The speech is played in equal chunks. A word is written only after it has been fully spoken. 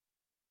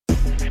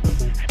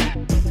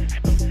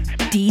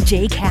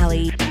DJ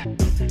Caly.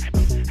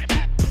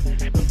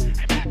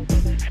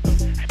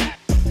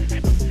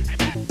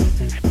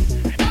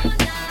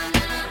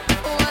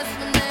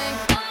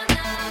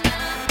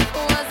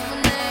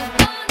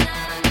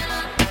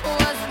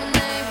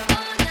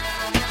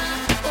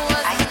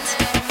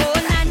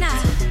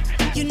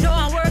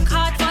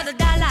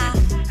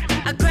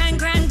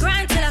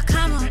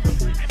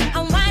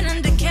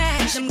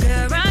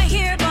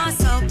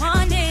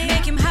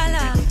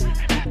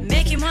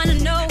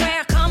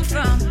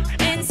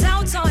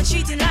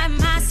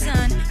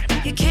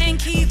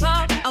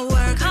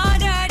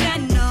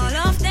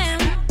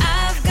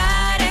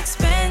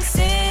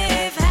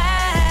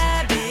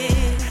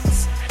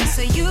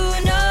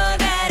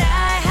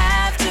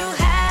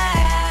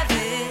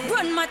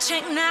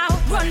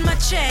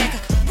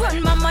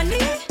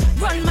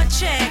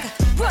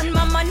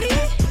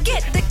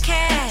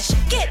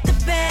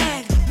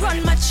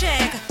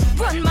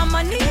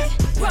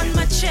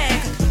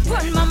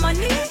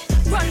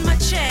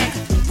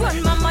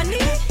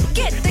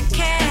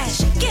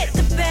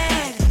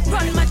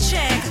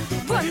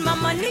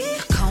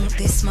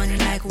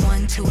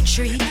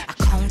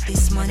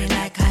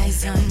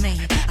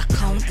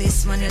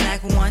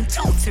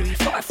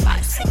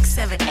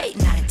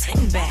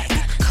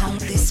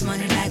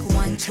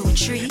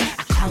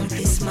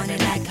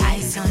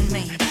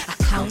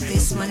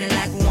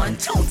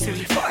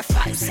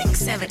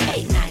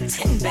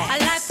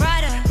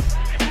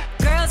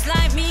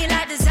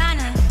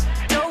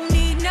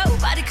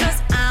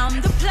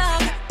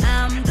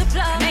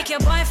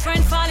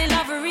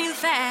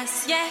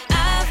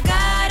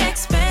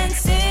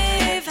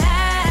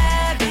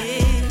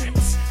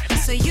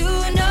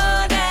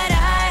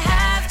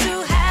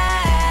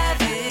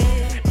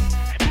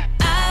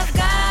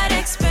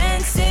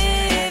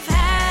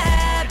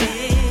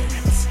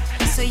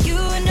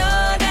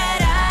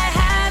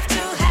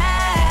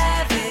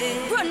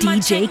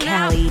 DJ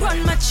Caly.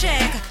 Run my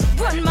check,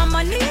 run my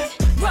money,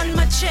 run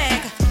my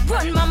check,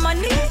 run my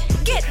money,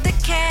 get the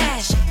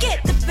cash,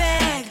 get the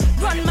bag.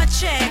 Run my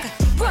check,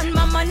 run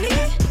my money,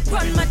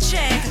 run my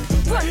check,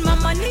 run my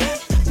money,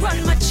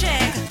 run my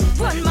check,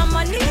 run my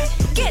money,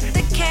 get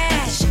the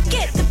cash,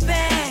 get the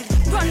bag.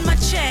 Run my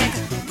check,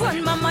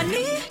 run my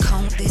money.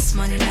 Count this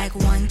money like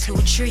 1, 2,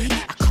 3.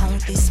 I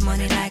count this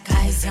money like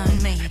eyes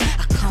on me.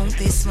 I count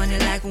this money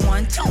like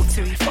 1, 2,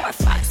 3, 4,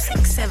 5,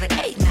 6, 7,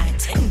 8, 9,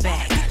 10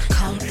 bags.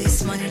 Count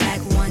this money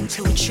like 1,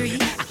 2, 3.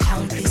 I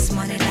count this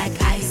money like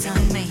eyes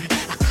on me.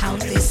 I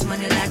count this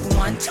money like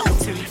 1, 2,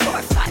 3,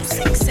 4, 5,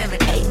 6,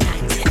 7, 8,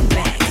 9, 10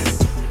 bags.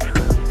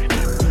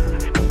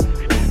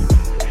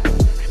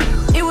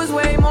 It was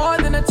way more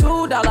than a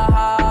 $2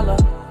 holler.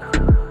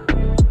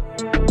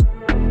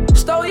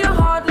 Stole your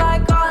heart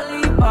like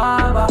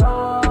Alibaba.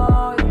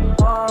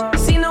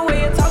 Seen the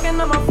way you're talking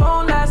on my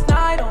phone last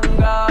night, oh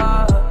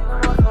God.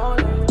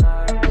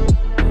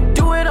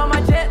 Do it on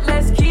my jet,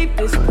 let's keep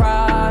this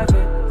private.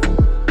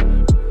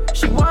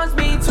 She wants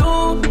me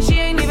too, she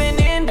ain't even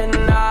in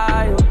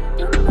denial.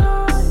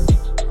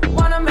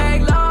 Wanna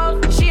make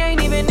love, she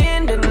ain't even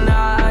in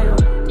denial.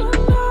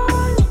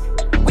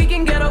 We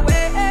can get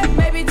away,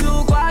 maybe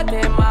to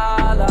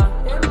Guatemala.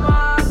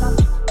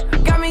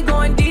 Got me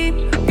going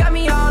deep, got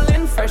me all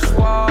in fresh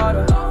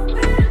water.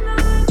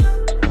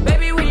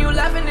 Baby, when you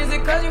laughing, is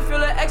it cause you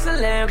feel an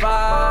excellent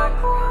vibe?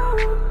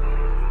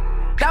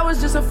 That was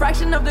just a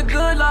fraction of the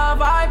good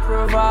love I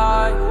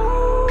provide.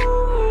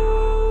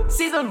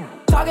 See them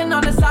talking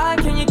on the side,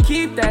 can you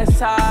keep that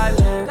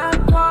silent?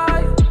 Not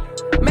quiet.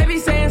 Maybe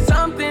saying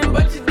something,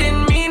 but you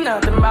didn't mean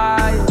nothing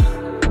by it.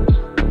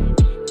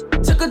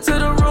 Took her to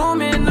the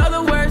room, in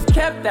other words,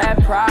 kept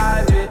that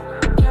private.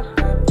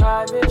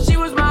 She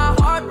was my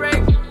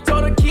heartbreak,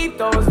 told her keep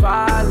those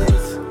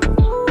violets.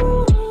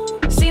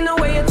 Seen the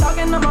way you're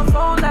talking on my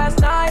phone last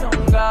night, oh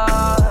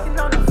God.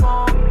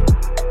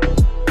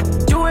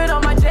 Do it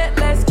on my jet,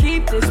 let's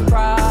keep this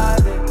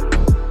private.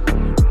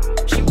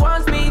 She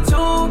wants me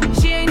too,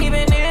 she ain't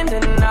even in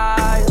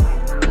denial.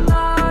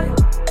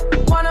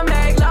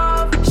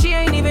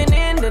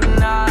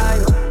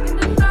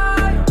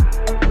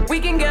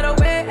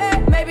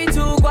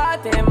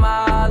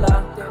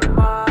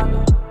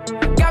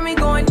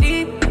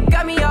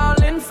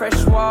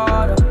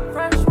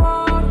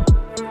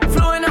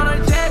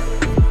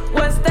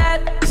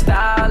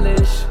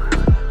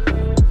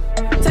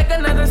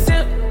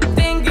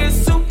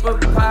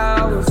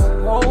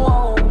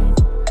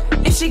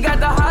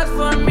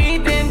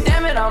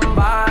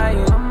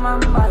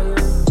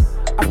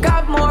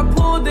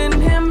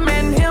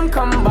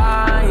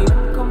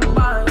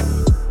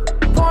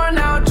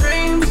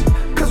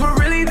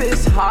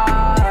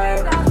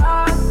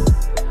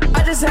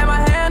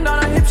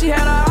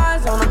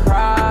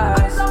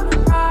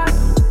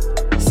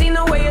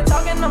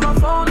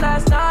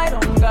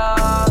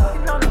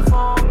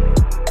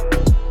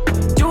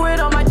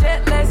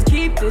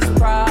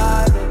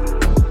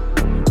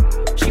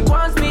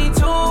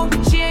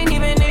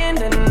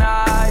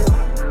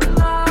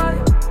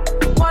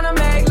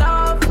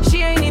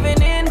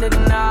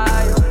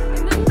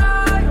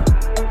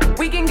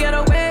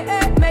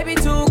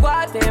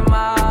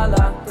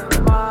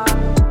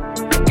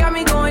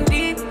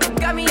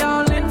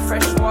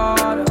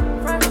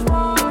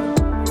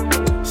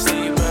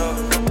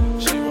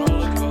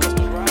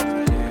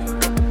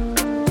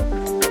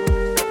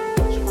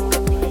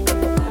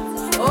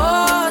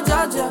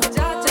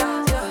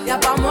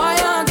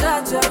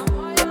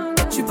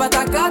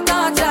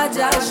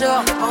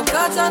 En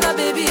katana,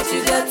 baby,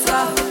 tu gâtes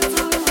ça.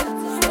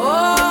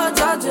 Oh,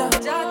 dja dja,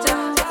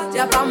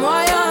 y'a pas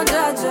moyen,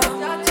 dja dja.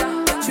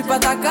 J'suis pas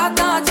ta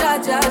cata, dja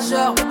dja.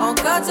 Genre, en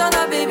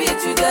katana, baby,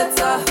 tu gâtes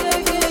ça.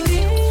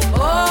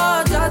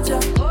 Oh, dja dja,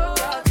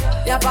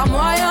 y'a pas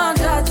moyen,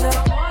 dja dja.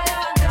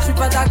 J'suis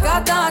pas ta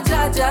cata,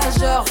 dja dja.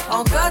 Genre,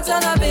 en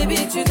katana,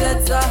 baby, tu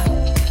gâtes ça.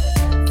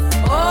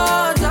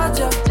 Oh, dja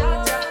dja,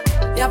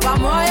 y'a pas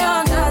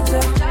moyen, dja dja.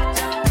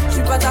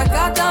 J'suis pas ta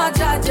cata,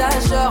 dja dja.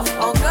 Genre,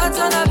 en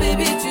katana,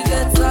 baby, tu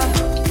gâtes ça.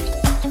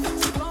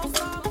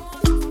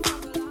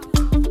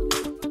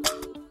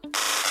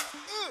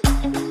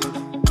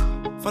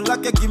 For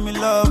like you give me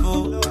love,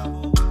 oh.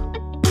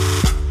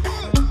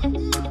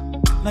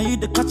 Now you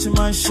the catch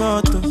my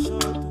shot, oh.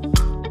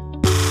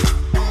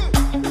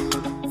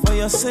 For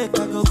your sake,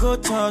 I go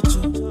touch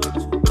you.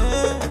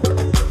 Hey.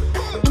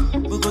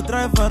 We go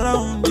drive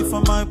around you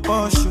for my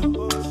Porsche.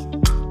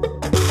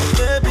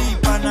 Baby,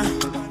 pana,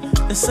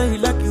 they say you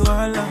like you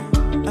all.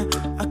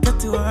 I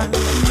get you all.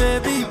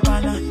 Baby,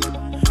 pana,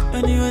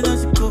 anywhere that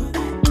you go,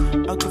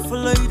 I can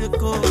follow you to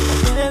go.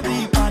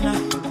 Baby, pana,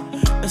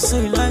 they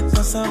say you like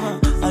cassava,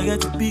 I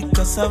get to be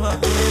cassava.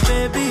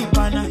 Hey, baby,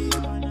 pana,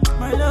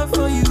 my love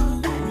for you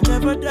will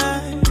never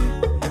die,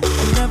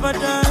 will never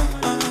die.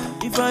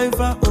 If I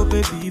ever, oh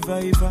baby, if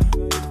I ever,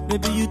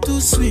 baby you too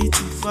sweet,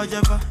 if I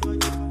ever,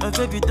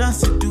 baby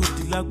dance you do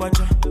the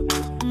lagwaja,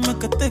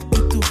 make a take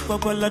you to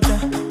Babalada.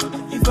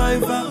 If I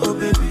ever, oh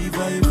baby, if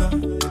I ever,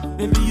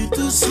 baby you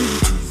too sweet,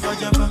 if I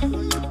ever,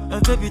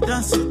 baby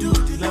dance you do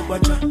the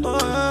lagwaja,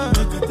 oh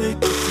make a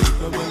take you to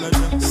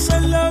Babalada. So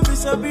love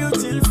is a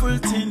beautiful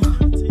thing,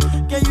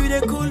 can you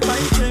they cool my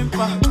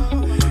temper?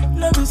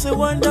 Love is a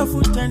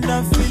wonderful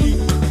tender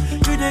feeling.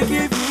 You they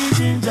give me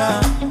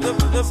ginger.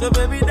 So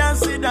baby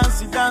dance it,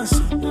 dance it, dance.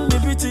 The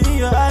beauty in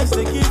your eyes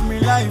they give me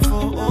life.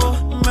 Oh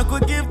oh, I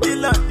could give the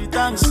Lord the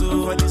thanks.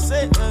 So for the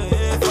sake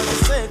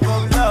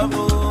of love.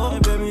 Oh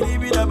baby,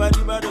 leave it about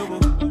the bad oh.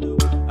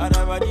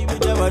 Adabadi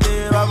with the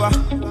body, baba.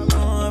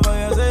 Oh, for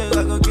your sake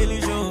I could kill you.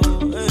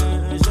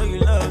 Show you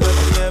love that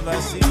you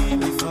never seen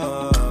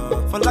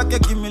before. For like you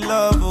give me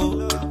love.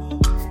 Oh.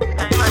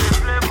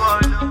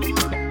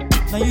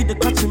 Now you the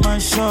catch my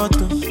shot.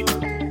 Oh.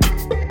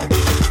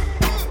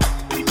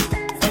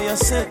 For your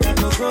sake, I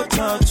go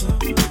touch you.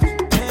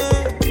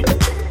 Hey.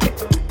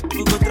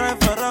 We go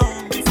drive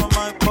around for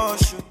my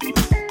Porsche.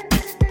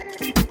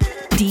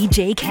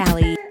 DJ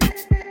Caly.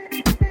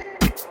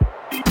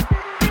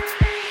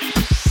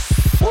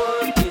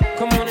 Work it,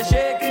 come on and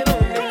shake it on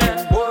me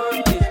now.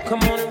 Work it,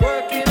 come on and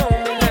work it on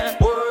me now.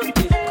 Work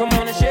it, come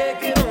on and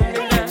shake it on me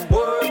now.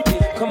 Work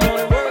it, come on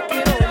and work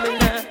it on me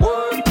now.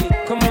 Work it,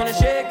 come on and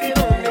shake it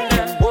on me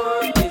now.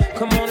 Work it,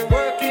 come on and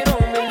work it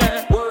on me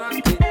now.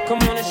 Work it,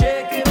 come on and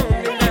shake it on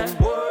me now.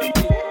 Work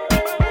it.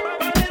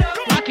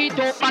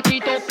 Back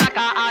it up like a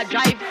hard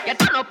drive. You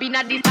turn up in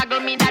a disaggle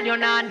me that you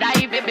not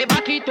dive. Baby,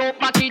 back it up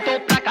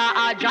like a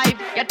hard drive.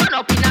 You turn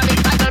up in a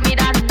disaggle me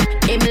that.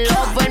 Him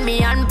love when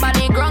me and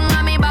panny grung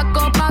and me back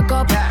up.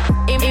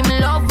 Him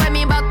love when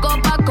me back up.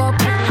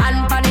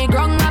 And panny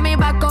grung and me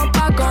back up.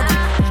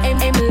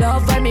 Him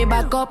love when me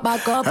back up.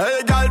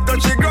 Hey, girl,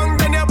 touch the ground,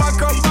 then you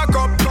back up.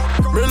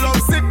 Me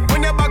love sick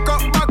when you back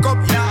up.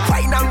 Yeah.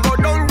 Fine and go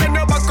down, then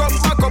you back up.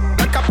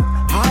 Like a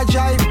hard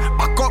drive,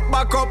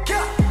 back up.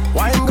 Yeah.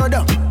 Wine go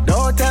down,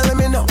 don't tell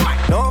me no.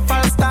 No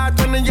false start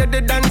when you hear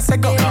the dance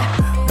go.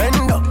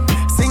 Bend up,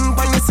 sing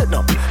when you sit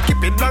up.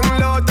 Keep it down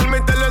low, tell me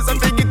tell you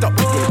something, get up.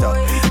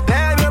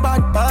 Tell me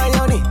about my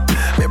honey.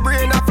 Me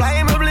brain a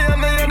fly, me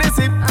blame me on the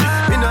sip.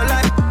 Me no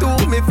like to,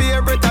 me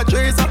favorite a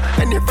tracer.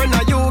 Any friend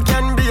of you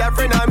can be a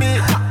friend of me.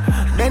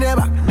 Bend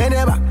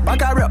it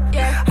back her up.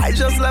 Yeah. I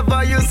just love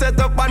how you set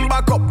up and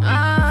back up.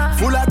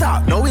 Full of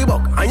talk, now we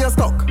buck and you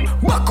stuck.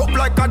 Back up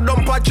like a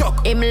dumper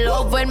truck. Him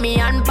love when me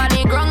and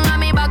panny grung and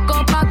me back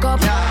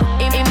up.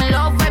 Yeah. Him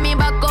love when me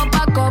back up.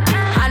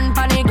 And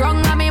panny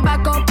grung and me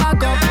back up.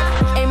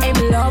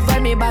 Him love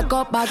when me back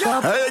up.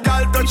 Hey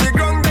girl, touch the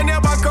ground, then you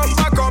back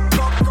up.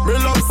 Me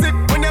love sick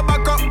when you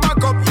back up.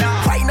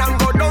 Yeah. Fine and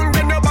go down,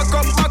 then you back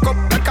up.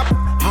 Like a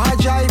hard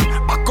drive,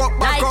 back up.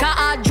 Like a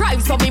hard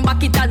drive, so me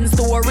back it and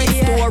store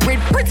it.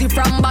 Pretty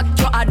from back,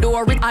 you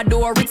adore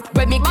it.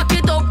 When me back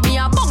it up, me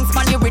a bounce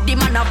pan the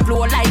rhythm and a flow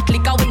like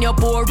liquor when you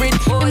pour it.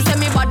 Him say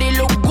me body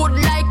look good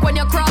like when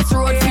you cross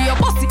road. For your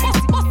bossy,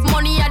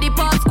 money at the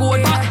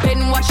passcode.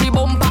 Then watch the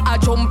bumper a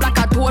jump like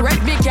a toad.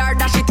 Red big car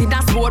dash it in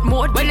a sport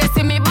mode. When they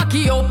see me back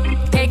it up,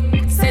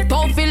 take set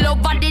off feel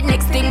over the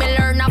next thing me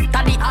learn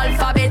after the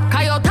alphabet.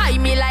 Can you tie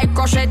me like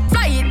crochet?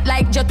 Fly it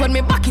like jet when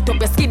me back it up.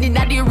 Your skin in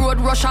the road,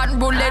 rush and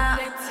bullet.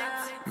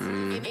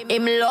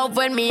 Him love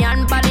when me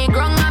and panny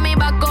grung and me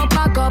back up.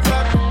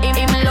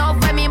 Him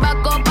love when me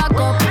back up.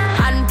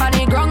 And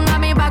panny grung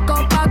and me back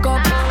up.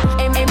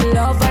 Him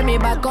love when me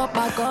back up.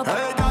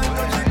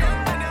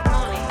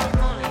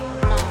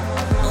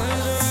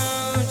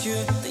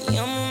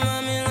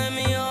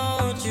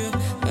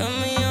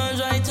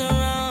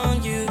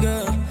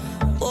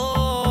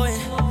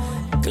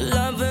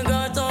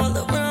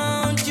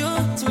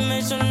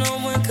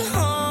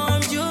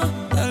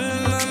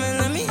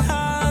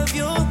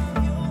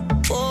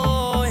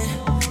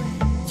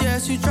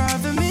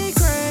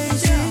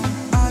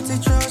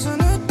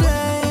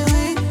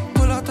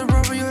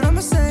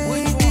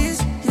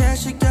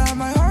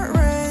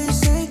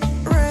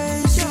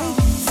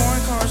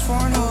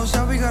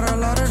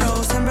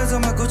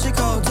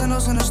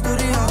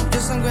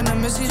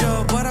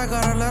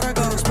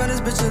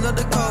 uit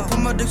de kop, put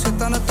my dick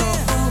zit aan de top.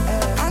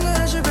 I know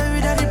that's your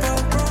baby daddy, bro.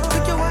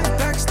 Took your wife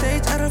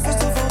backstage at a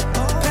festival.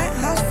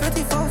 Penthouse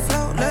 54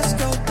 float, let's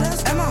go.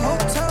 And my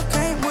hotel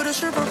came with a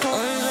stripper pole.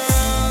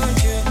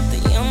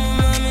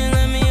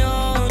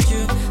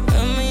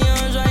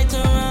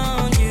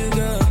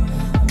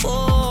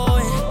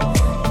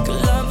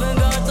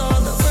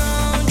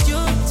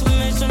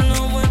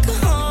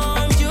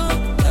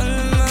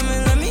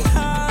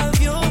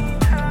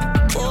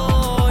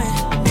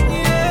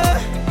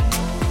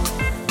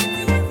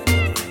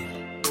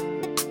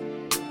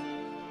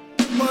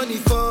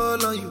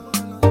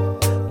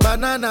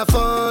 Banana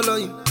fall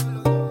on you,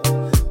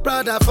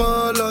 Prada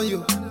fall on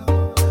you,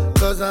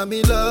 cause I'm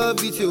in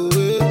love with you.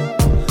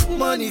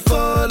 Money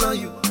fall on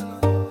you,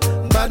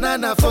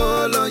 banana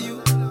fall on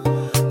you,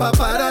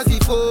 paparazzi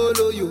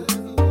follow you,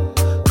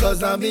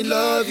 cause I'm in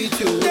love with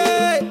you.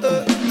 Hey,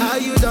 are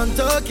you done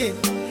talking?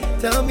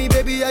 Tell me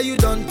baby, are you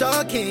done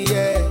talking?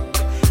 Yeah.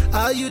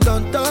 Are you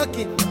done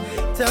talking?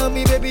 Tell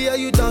me baby, are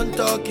you done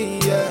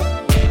talking? Yeah.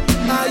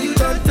 Are you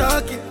done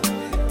talking?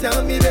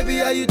 Tell me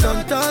baby, are you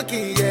done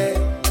talking? Yeah.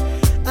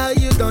 Are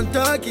you done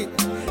talking?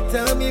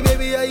 Tell me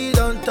baby, are you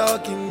done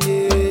talking?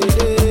 Yeah.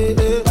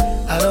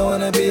 I don't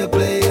wanna be a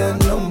player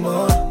no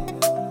more.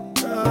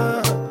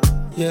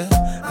 Yeah.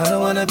 I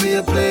don't wanna be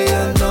a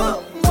player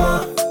no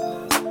more.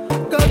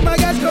 Cause my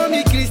guys call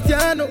me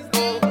Cristiano,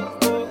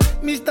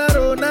 Mr.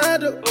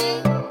 Ronaldo,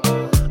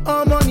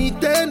 I'm on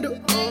Nintendo.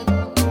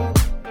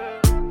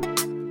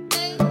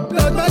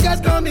 Cause my guys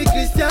call me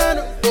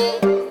Cristiano,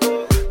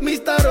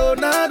 Mr.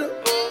 Ronaldo,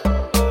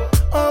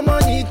 I'm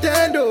on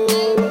Nintendo.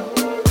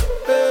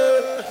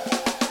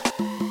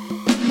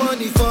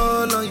 Money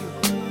fall on you,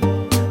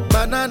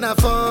 banana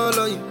fall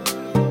on you,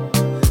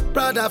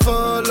 Prada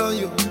fall on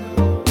you,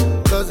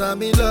 cause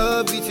I'm in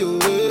love with you.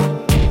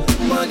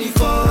 Money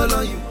fall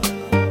on you,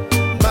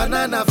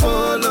 banana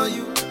fall on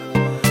you,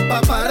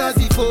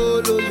 paparazzi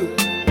follow you,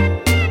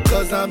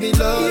 cause I'm in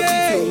love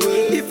with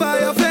you. If I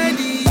offend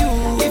you,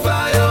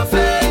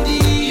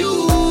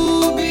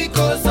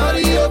 because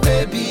sorry oh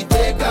baby,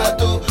 take a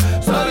toe.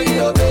 Sorry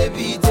oh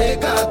baby,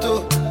 take a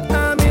toe.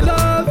 I'm in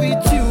love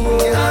with you,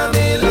 I'm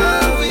in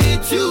love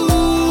with you.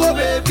 Oh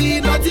baby,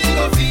 nothing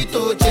of it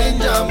to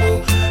change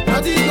amo,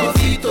 nothing of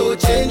it to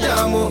change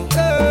amo.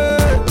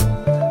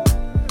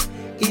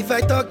 If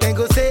I talk, then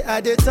go say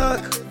I dey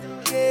talk.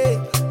 Yeah.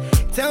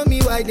 Tell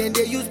me why then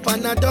they use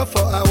Panadol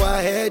for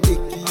our headache.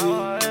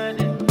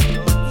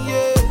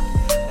 Yeah.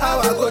 How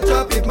I go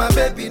chop if my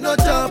baby no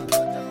chop?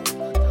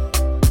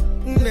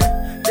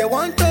 They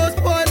want to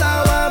spoil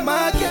our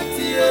market.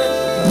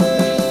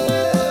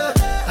 Yeah.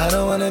 I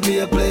don't wanna be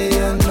a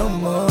player no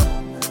more.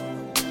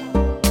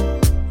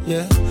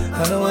 Yeah.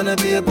 I don't wanna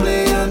be a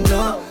player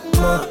no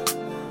more.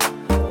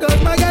 Cause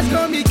my guys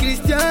call me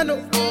Cristiano,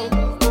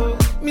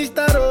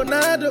 Mr.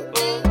 Ronaldo,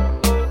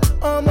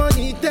 I'm on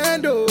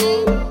Nintendo.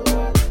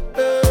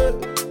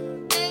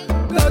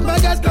 Cause my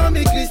guys call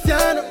me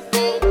Cristiano,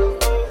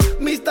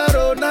 Mr.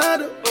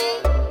 Ronaldo,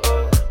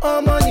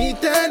 I'm on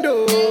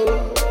Nintendo.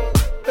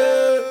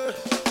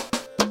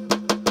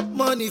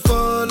 Money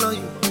fall on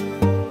you,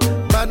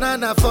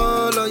 banana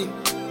fall on you,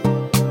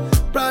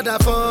 Prada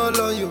fall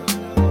on you,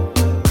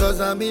 cause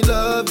I'm in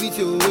love with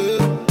you.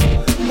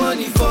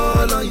 Money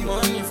fall on you,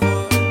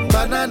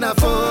 banana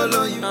fall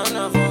on you,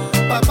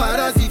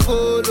 paparazzi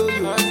follow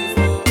you,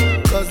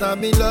 cause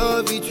I'm in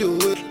love with you.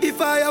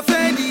 If I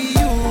offend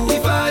you,